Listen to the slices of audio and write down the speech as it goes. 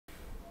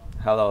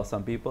Hello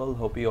awesome people,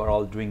 hope you are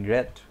all doing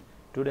great.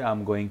 Today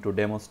I'm going to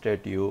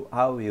demonstrate you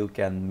how you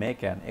can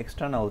make an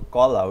external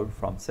callout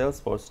from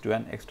Salesforce to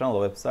an external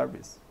web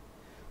service.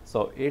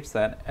 So it's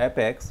an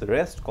Apex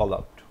REST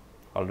callout.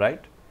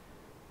 Alright,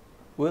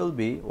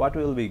 what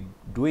we'll be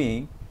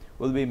doing,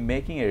 we'll be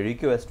making a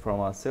request from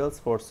a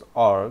Salesforce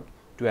org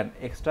to an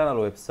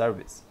external web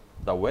service.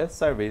 The web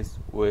service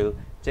will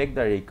check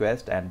the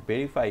request and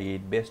verify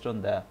it based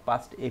on the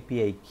past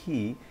API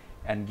key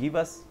and give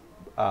us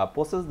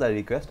process the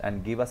request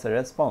and give us a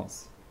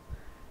response,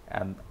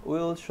 and we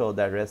will show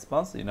that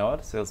response in our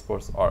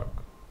Salesforce org.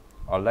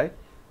 Alright,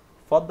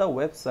 for the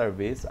web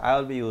service I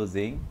will be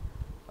using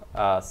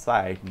a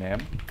site name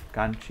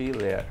country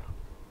layer.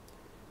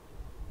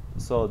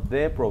 So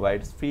they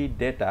provide free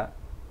data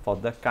for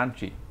the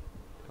country.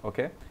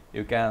 Okay,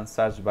 you can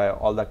search by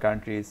all the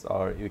countries,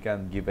 or you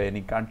can give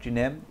any country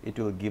name. It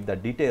will give the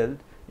detailed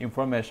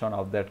information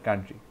of that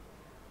country.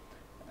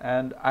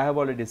 And I have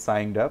already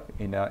signed up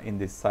in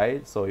this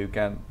site, so you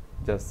can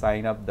just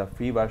sign up the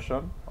free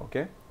version.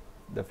 Okay,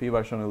 the free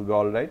version will be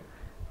all right.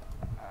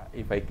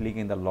 If I click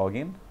in the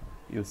login,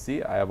 you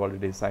see I have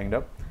already signed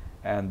up,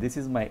 and this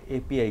is my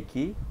API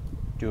key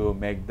to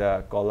make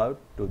the call out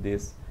to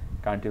this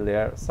country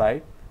layer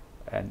site.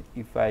 And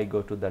if I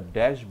go to the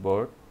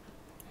dashboard,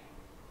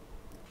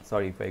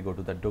 if I go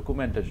to the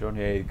documentation,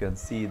 here you can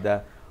see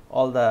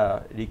all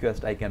the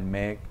requests I can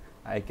make.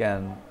 I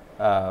can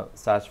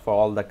search for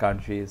all the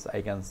countries.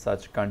 I can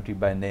search country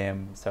by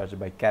name, search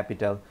by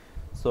capital.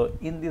 So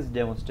in this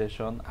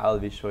demonstration I will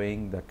be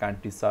showing the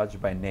country search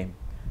by name.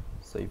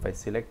 So if I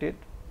select it,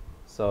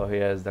 so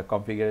here is the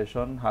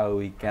configuration, how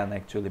we can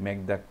actually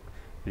make the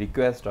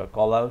request or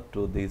call out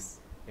to this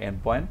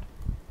endpoint.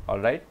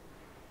 Alright,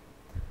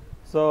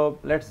 so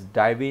let's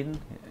dive in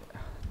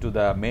to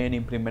the main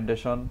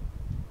implementation.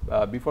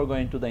 Before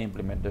going to the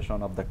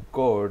implementation of the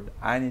code,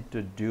 I need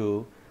to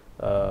do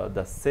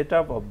the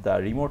setup of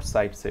the remote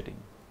site setting.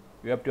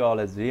 You have to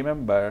always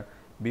remember,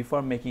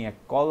 before making a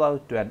call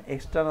out to an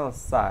external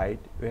site,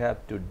 we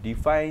have to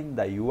define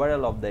the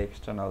URL of the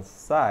external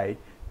site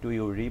to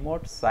your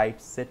remote site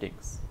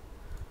settings.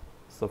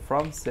 So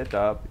from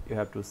setup, you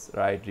have to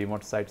write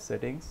remote site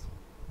settings,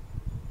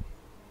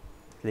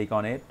 click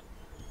on it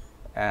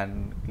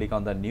and click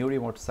on the new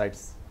remote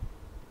sites,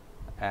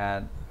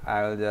 and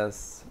I will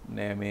just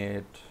name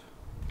it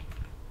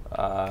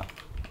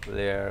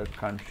layer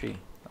country.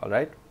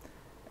 Alright,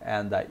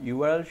 and the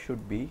URL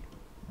should be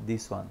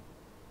this one.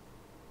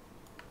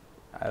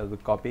 I will be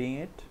copying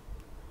it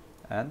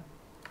and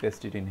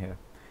paste it in here.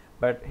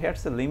 But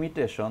here's a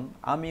limitation,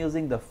 I'm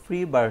using the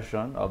free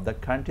version of the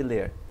country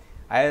layer.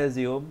 I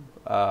assume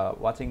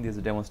watching this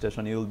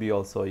demonstration you will be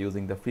also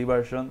using the free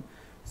version.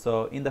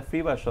 So in the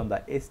free version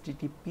the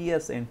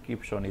HTTPS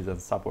encryption isn't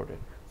supported,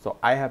 so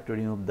I have to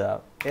remove the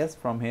S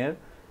from here.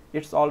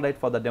 It's alright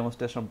for the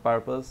demonstration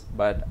purpose,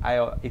 but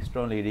I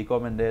strongly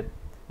recommend it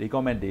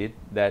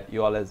that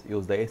you always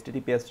use the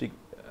HTTPS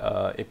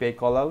API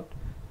callout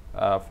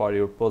for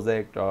your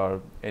project or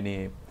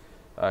any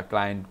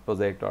client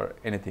project or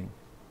anything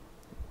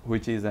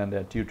which is in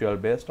the tutorial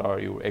based or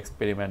your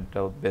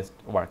experimental based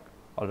work.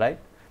 Alright,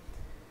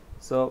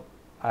 so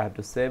I have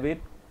to save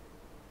it.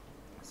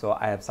 So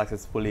I have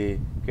successfully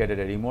created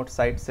a remote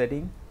site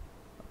setting.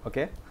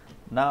 Okay,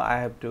 now I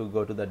have to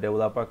go to the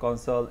developer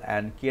console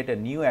and create a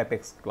new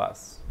Apex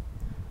class.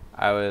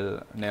 I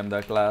will name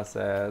the class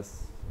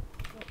as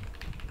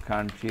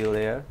country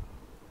layer.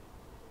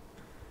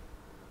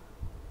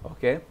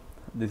 Okay,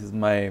 this is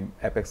my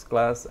Apex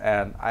class,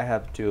 and I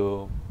have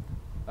to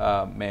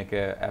make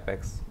a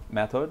Apex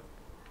method.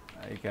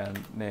 I can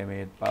name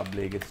it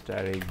public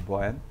static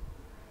void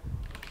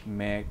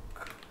make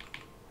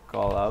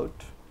call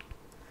out.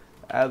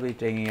 I'll be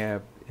taking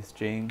a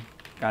string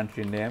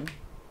country name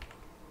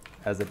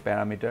as a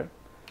parameter.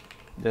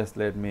 Just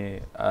let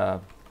me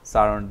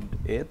surround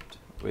it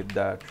with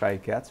the try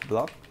catch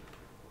block.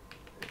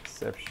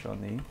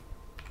 Exception.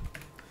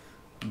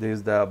 This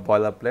is the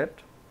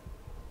boilerplate.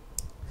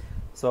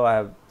 So I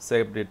have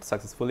saved it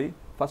successfully.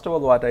 First of all,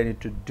 what I need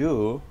to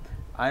do,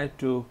 I need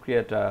to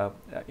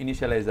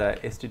initialize a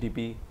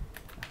HTTP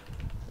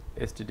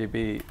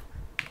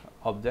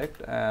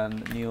object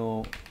and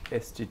new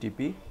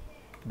HTTP,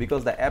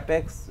 because the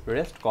Apex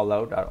REST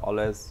callout are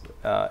always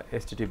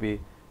HTTP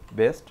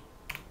based.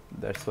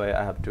 That's why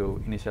I have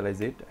to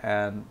initialize it,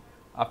 and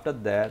after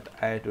that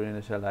I have to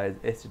initialize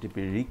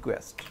HTTP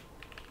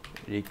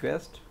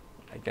request.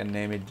 I can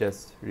name it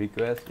just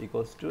request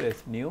equals to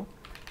new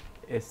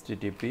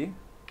HTTP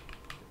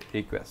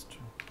request.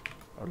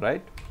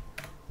 Alright,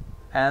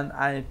 and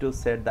I need to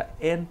set the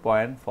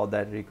endpoint for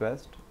that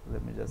request.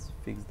 Let me just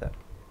fix that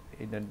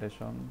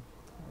indentation.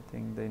 I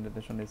think the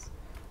indentation is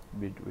a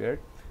bit weird.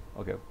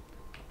 Okay,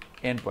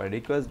 endpoint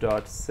request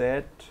dot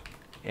set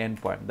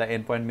endpoint. The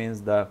endpoint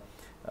means the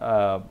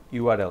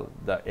URL,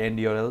 the end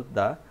URL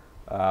the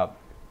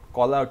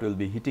callout will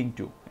be hitting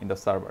to in the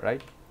server,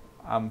 right?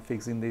 I'm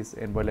fixing this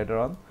endpoint later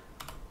on.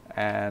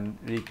 And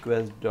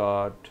request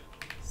dot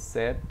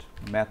set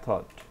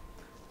method.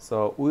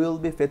 So we will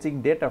be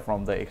fetching data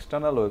from the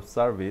external web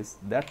service.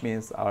 That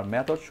means our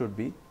method should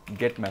be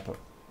get method,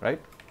 right?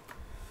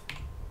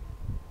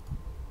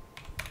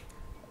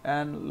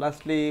 And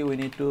lastly, we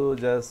need to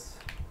just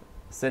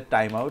set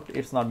timeout.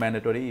 It's not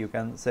mandatory. You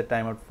can set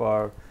timeout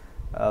for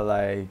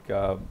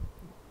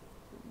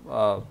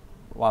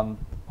one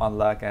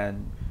lakh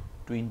and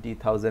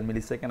 20,000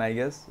 millisecond, I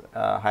guess,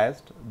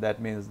 highest.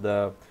 That means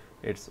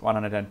it's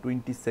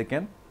 120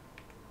 second.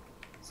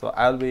 So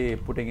I'll be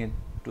putting it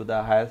to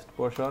the highest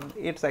portion.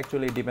 It's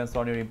actually depends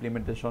on your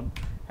implementation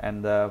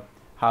and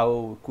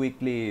how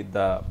quickly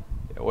the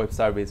web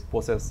service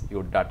process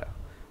your data.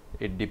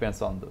 It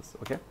depends on this.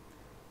 Okay.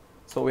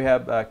 So we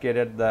have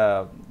created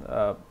the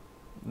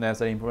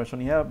necessary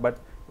information here, but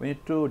we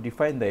need to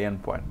define the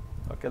endpoint.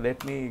 Okay,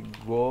 let me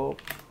go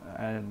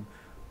and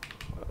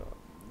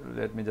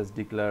let me just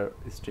declare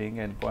string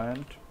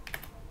endpoint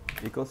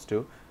equals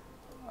to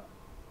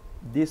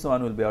this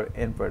one will be our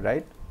endpoint,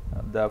 right?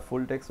 The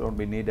full text won't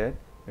be needed.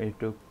 We need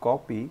to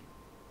copy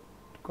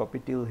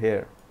till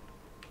here,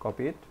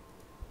 copy it.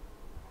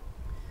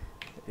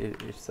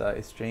 It's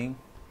a string,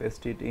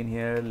 paste it in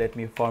here. Let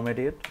me format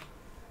it.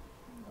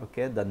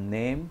 Okay, the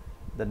name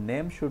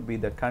should be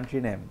the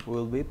country name. We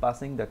will be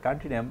passing the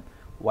country name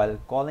while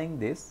calling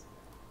this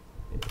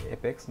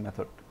apex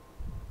method.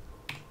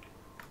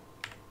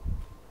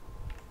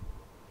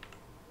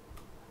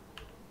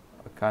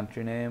 A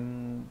country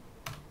name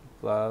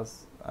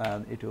plus,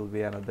 and it will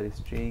be another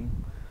string.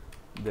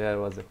 There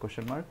was a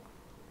question mark,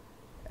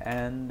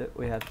 and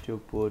we have to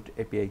put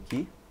API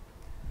key.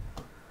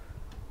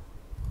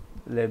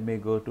 Let me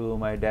go to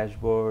my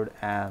dashboard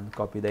and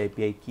copy the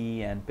API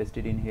key and paste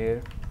it in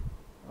here.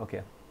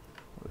 Okay,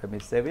 let me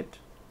save it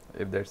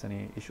if there's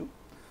any issue.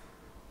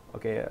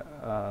 Okay,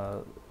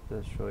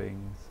 just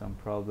showing some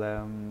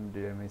problem.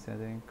 Did I miss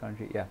anything?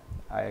 Country, yeah,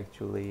 I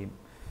actually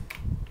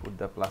put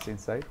the plus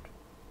inside.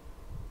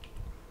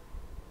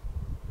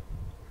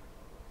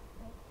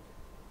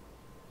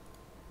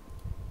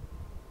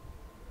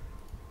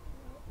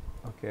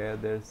 Okay,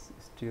 there's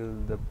still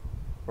the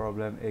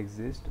problem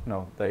exists.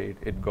 No,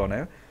 it gone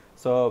out.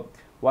 So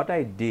what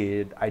I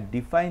did, I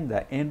defined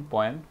the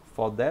endpoint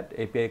for that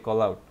API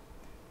callout.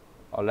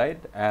 All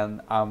right,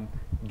 and I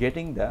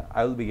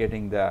will be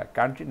getting the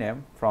country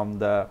name from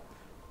the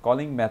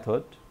calling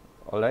method.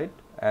 All right,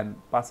 and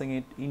passing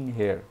it in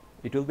here.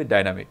 It will be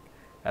dynamic,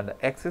 and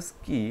the access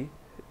key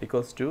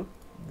equals to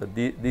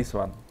this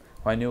one.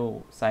 When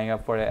you sign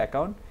up for an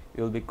account,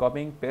 you will be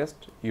copying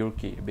paste your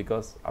key,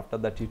 because after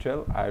the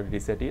tutorial I will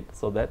reset it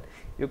so that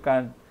you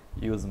can't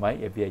use my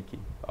API key.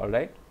 All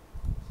right.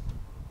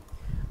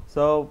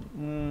 So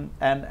and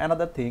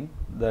another thing,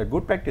 the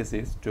good practice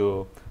is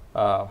to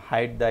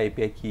hide the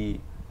API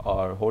key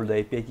or hold the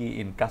API key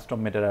in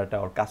custom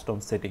metadata or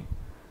custom setting,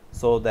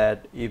 so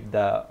that if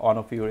one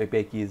of your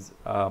API key is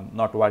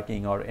not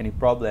working or any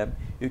problem,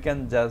 you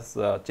can just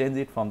change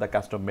it from the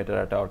custom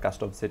metadata or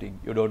custom setting.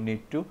 You don't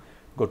need to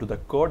go to the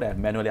code and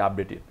manually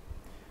update it.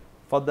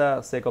 For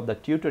the sake of the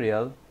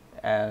tutorial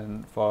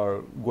and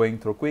for going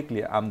through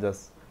quickly, I'm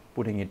just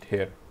putting it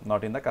here,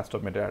 not in the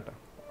custom metadata.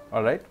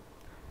 All right.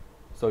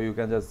 So you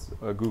can just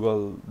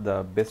Google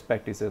the best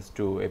practices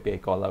to API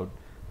callout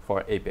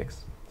for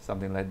Apex,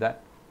 something like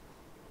that.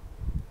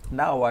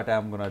 Now what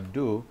I'm gonna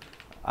do,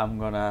 I'm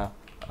gonna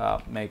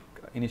make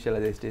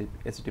initialize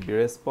HTTP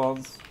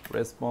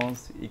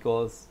response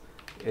equals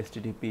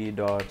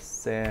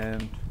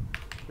http.send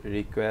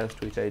request,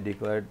 which I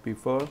declared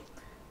before.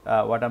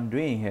 What I'm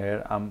doing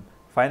here, I'm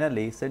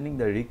finally sending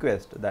the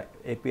request, the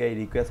API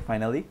request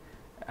finally,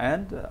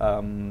 and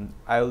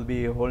I will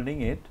be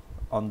holding it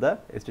on the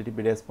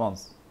HTTP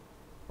response.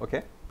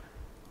 Okay,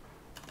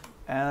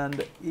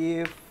 and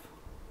if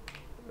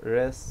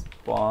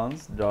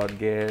response dot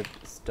get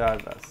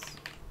status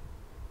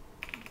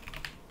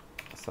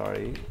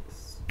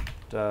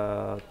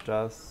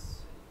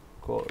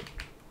code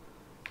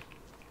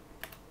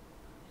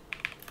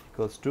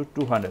equals to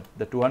 200.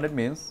 The 200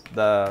 means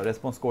the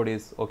response code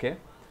is okay.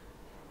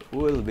 We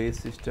will be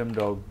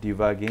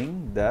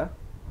system.debugging the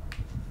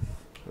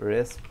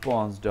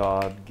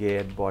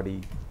response.get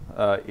body.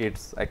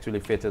 It's actually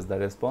fetches the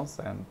response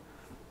and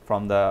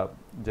from the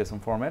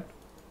JSON format.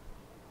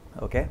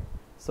 Okay,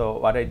 so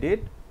what I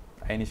did,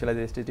 I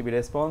initialized the HTTP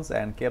response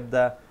and kept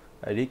the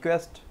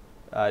requested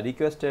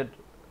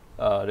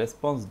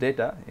response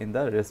data in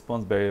the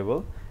response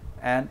variable.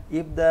 And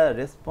if the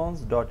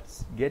response dot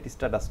get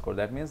status code,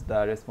 that means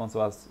the response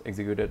was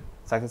executed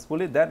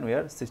successfully, then we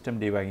are system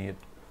debugging it.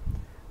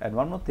 And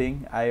one more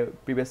thing, I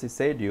previously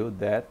said you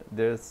that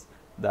there's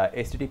the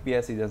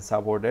HTTPS isn't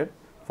supported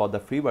for the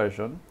free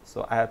version,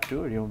 so I have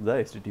to remove the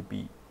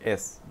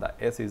HTTPS. The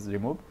S is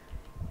removed.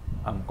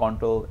 I'm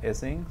control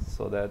S-ing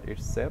so that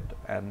it's saved,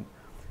 and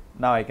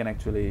now I can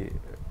actually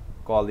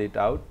call it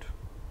out.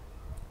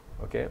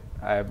 Okay,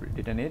 I have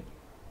written it,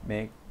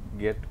 make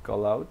get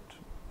callout,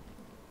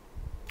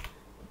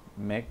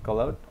 make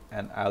callout,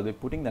 and I'll be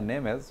putting the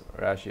name as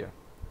Russia.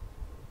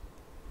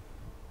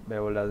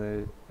 Bevel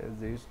doesn't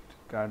exist,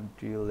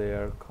 country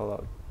layer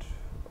callout.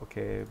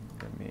 Okay,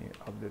 let me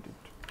update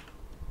it.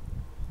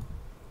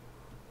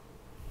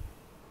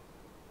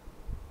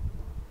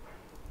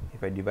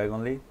 if I debug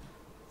only,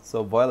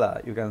 so voila,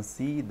 you can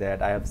see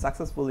that I have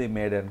successfully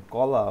made a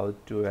call out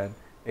to an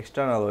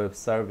external web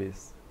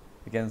service.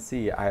 You can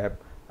see I have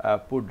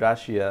put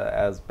Russia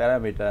as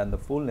parameter, and the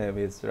full name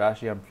is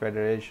Russian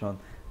Federation.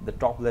 The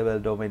top level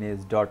domain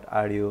is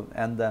 .ru,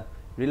 and the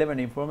relevant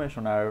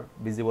information are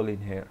visible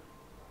in here.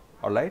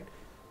 Alright,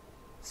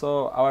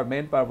 so our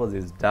main purpose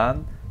is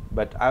done,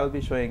 but I will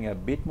be showing a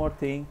bit more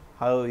thing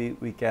how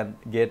we can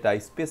get a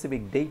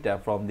specific data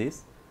from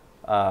this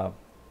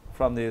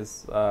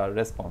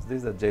response.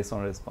 This is a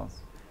JSON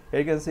response.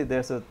 Here you can see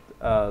there's a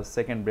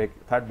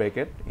third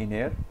bracket in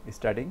here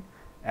starting,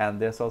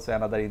 and there's also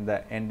another in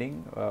the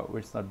ending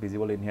which is not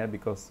visible in here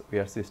because we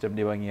are system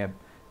debugging a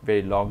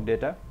very long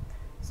data.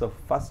 So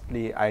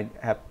firstly I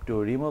have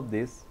to remove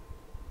this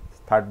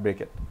third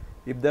bracket.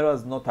 If there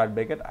was no third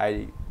bracket,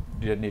 I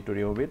didn't need to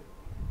remove it.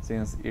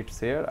 Since it's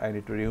here, I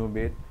need to remove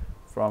it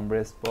from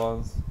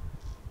response.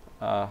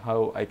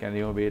 How I can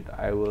remove it?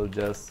 I will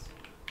just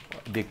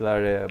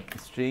declare a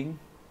string,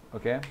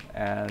 okay,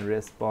 and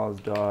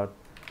response dot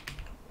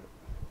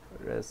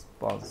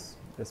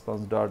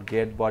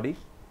get body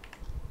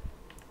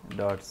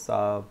dot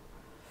sub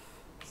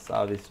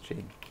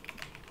string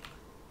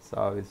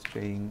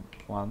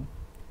one.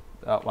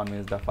 One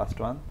means the first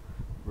one.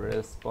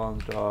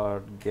 Response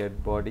dot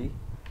get body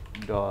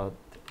dot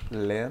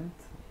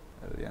length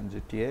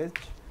ngth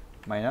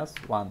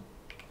 -1.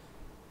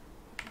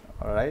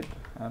 All right,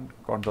 and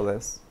Control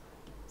S.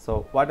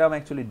 So what I'm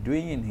actually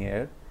doing in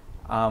here,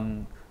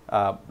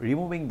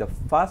 removing the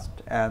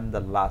first and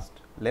the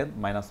last length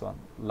 -1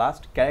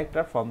 last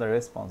character from the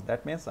response.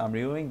 That means I'm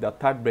removing the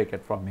third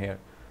bracket from here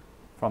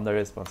from the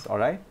response. All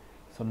right,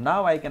 so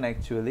now I can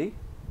actually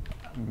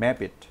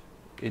map it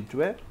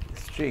into a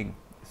string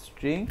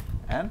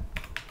and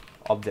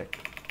object.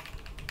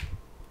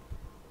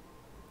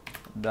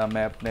 The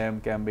map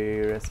name can be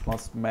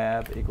response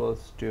map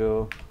equals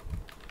to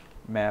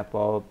map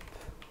of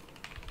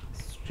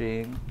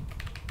string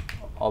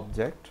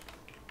object,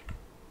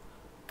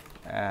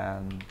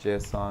 and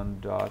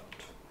JSON dot,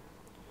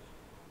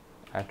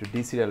 I have to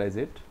deserialize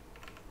it,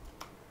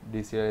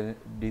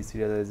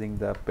 deserializing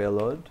the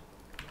payload.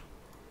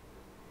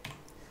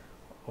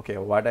 Okay,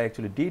 what I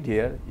actually did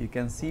here, you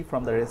can see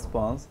from the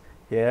response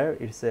here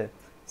it's a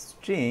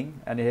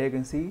string, and here you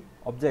can see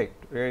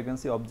object, here you can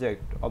see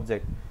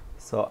object.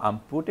 So I'm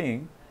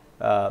putting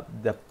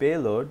the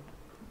payload.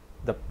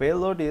 The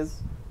payload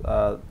is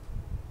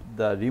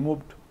the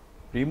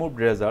removed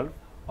result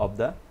of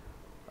the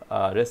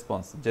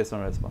response,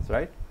 JSON response,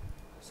 right?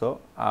 So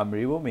I'm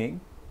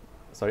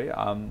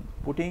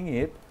putting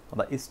it on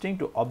the string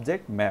to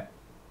object map,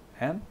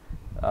 and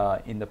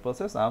in the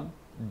process I'm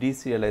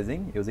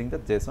deserializing using the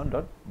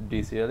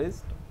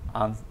JSON.deserialized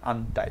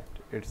untyped.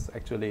 It's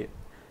actually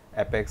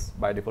Apex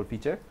by default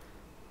feature.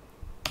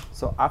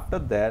 So after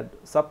that,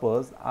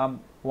 suppose I'm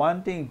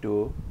wanting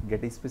to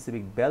get a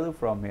specific value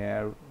from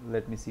here.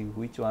 Let me see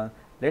which one.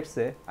 Let's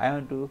say I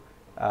want to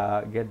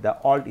get the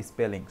alt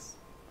spellings.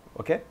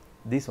 Okay,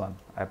 this one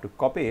I have to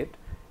copy it,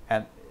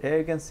 and here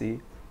you can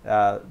see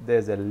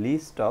there's a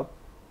list of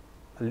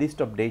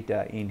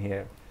data in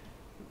here.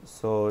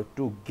 So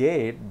to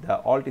get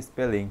the alt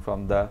spelling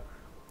from the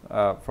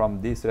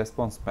from this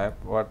response map,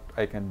 what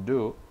I can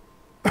do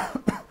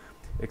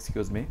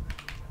excuse me,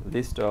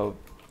 list of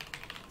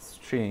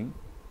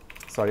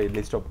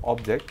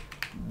object.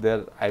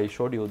 There I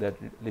showed you that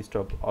list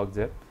of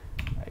object.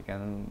 I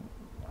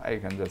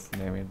can just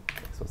name it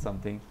so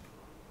something,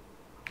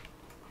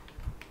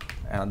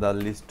 and the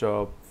list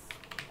of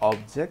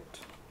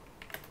object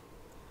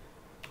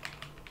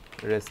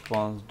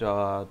response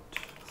dot,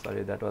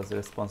 sorry, that was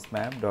response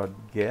map dot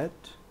get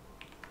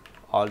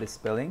all the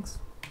spellings,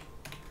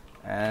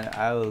 and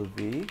I will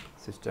be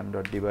system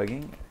dot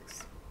debugging.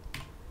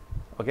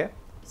 Okay,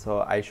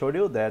 so I showed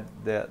you that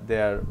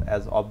they are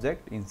as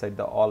object inside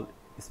the all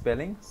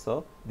spelling.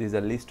 So this is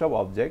a list of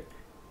object.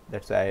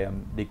 That's why I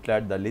am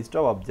declared the list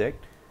of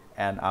object,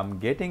 and I'm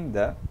getting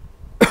the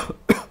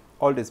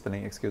all the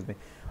spelling, excuse me,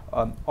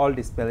 all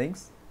the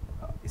spellings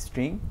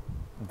string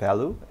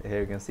value. Here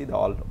you can see the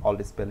all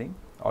the spelling.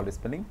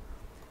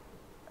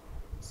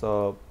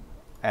 So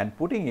and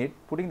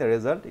putting the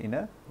result in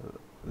a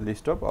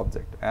list of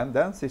object, and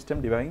then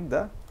system debugging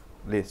the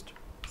list.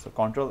 So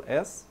Control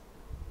S.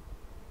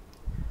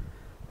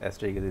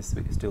 Asterisk is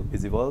still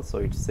visible, so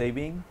it's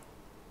saving.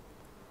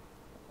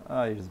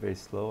 It is very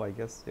slow, I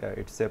guess. Yeah,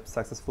 it's saved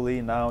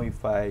successfully. Now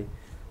if I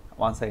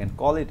once again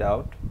call it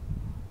out,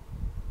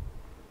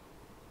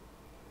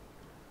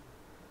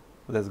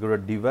 let's go to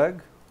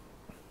debug.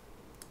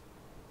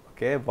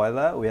 Okay,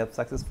 voila, we have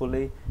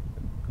successfully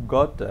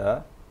got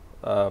a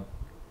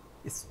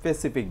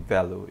specific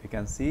value. You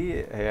can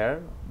see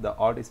here the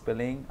alt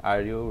spelling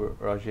RU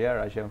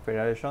Russian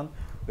Federation.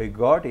 We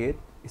got it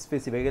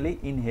specifically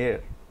in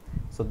here.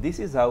 So this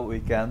is how we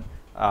can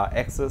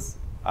access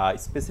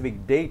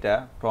specific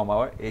data from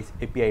our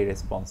API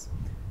response.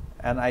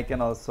 And I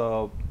can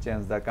also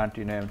change the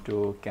country name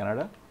to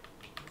Canada.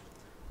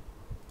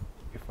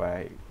 If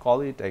I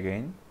call it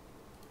again,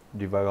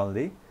 debug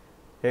only,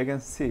 Here you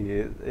can see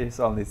it's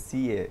only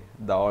CA.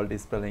 The alt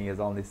spelling is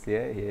only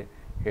CA.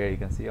 Here you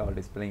can see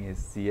alt spelling is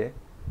CA.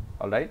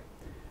 Alright.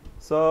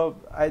 So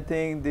I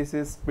think this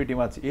is pretty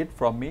much it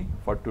from me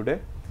for today.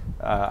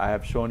 I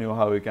have shown you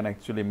how you can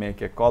actually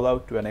make a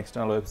callout to an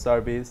external web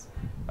service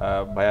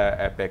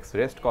via Apex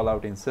REST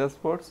callout in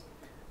Salesforce.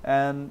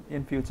 And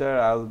in future,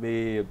 I'll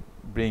be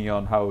bringing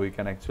on how we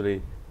can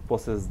actually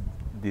process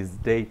this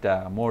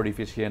data more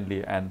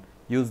efficiently and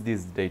use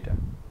this data.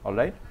 All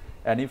right.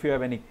 And if you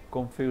have any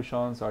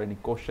confusions or any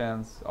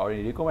questions or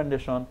any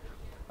recommendation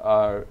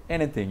or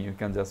anything, you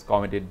can just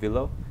comment it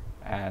below.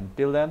 And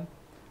till then,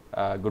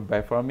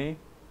 goodbye from me.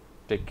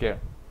 Take care.